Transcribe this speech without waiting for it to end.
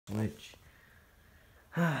Which,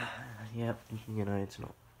 yep, you know, it's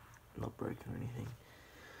not broken or anything.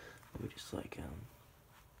 We just like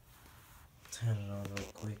turn it on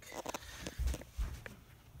real quick.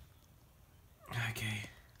 Okay.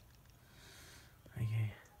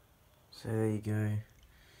 So there you go.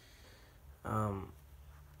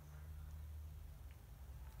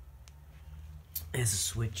 There's a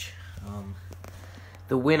switch.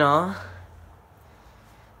 The winner.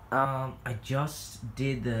 I just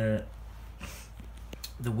did the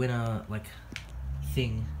winner like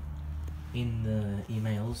thing in the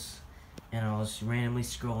emails, and I was randomly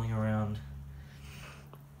scrolling around,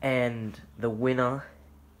 and the winner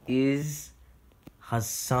is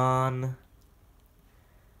Hassan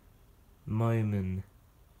Momin,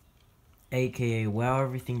 aka Wow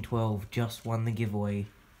Everything 12, just won the giveaway.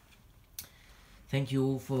 Thank you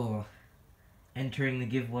all for entering the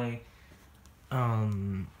giveaway.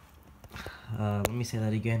 Let me say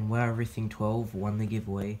that again. Wow Everything 12 won the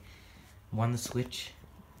giveaway, won the Switch,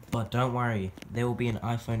 but don't worry, there will be an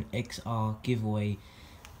iPhone XR giveaway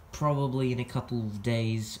probably in a couple of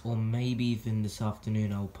days, or maybe even this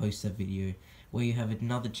afternoon. I'll post that video where you have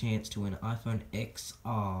another chance to win an iPhone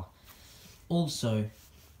XR. Also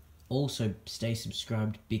stay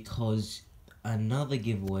subscribed, because another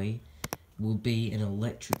giveaway will be an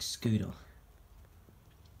electric scooter,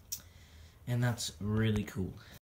 and that's really cool.